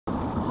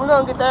We're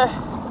gonna get there.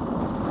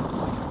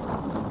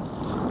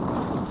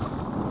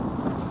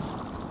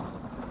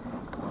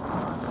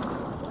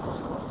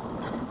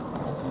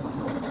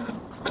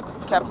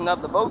 Captain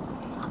up the boat.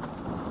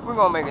 We're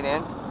gonna make it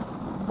in.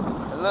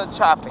 A little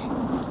choppy.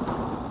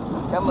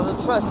 Got my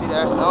little trusty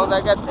there. As long as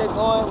I got that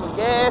going with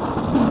gas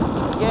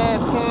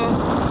can,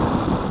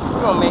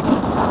 we're gonna make it.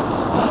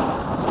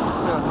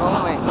 We're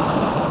gonna make it.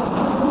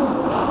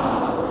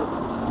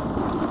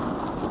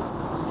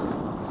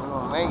 We're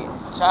gonna make it.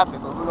 It's choppy,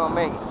 but we're gonna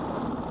make it.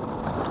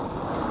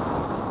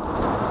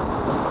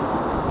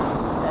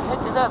 The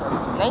heck is that? A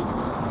snake?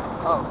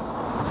 Oh,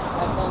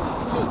 that thing's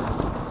a snake.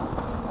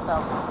 I thought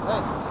it was a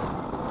snake.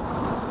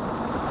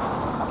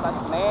 How about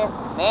the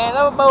man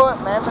overboard,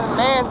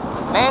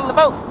 man the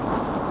boat.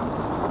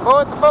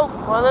 Board the boat,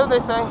 whatever they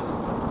say.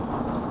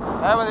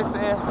 However they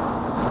say it. It's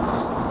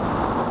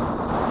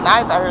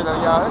nice out here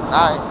though, y'all. It's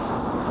nice.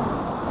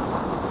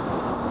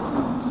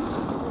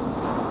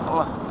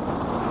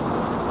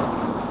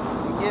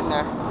 We're getting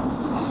there.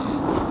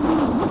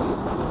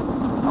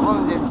 I want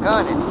to just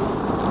gun it.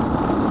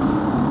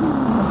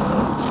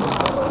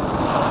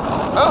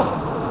 Oh.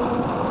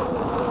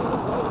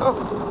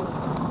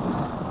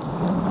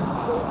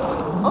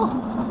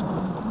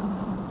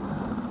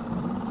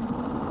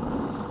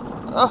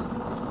 Oh,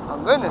 my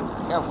goodness,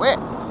 it got wet.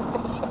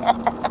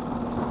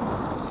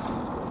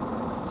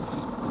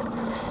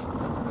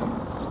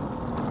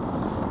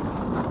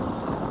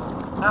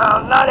 Oh,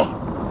 naughty.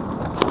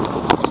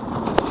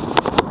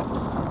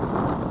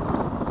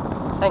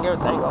 I think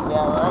everything's gonna be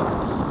alright.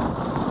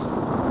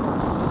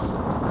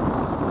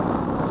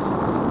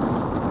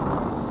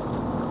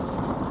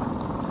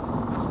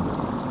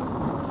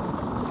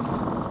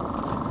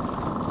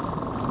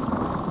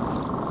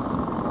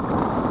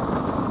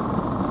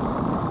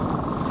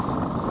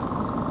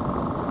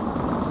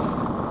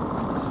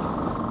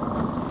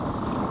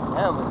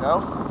 There we go.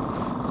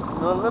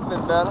 Doing a little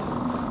bit better.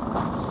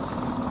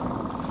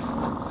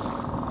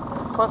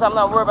 Of course, I'm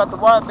not worried about the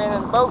water being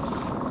in the boat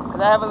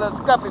because I have a little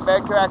scuppy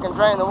back here I can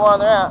drain the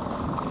water out.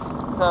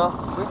 So,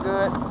 we're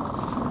good.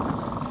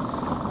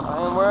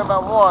 I ain't worried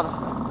about water.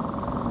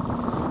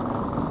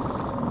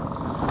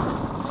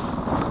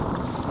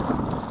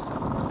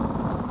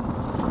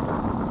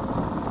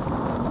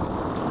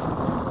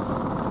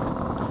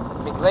 It's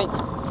a big lake.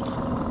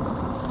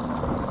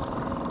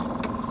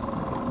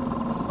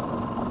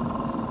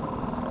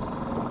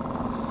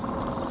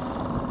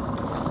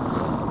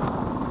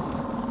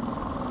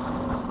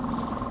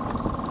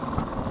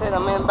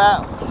 I'm in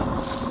about,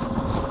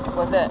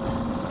 what's that?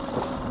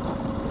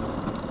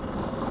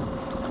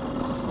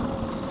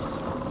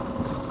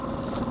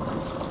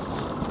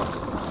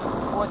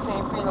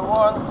 14 feet of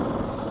water.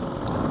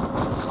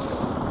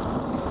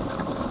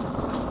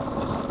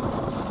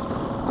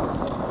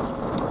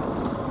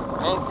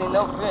 I ain't seen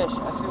no fish.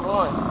 I see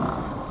one.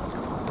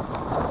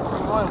 I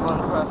see one going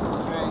across the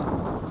stream.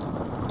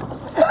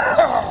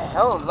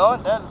 Oh Lord,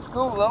 that's a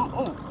school.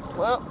 Ooh,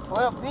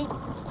 12 feet.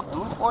 And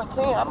we're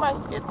 14. I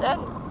might get that.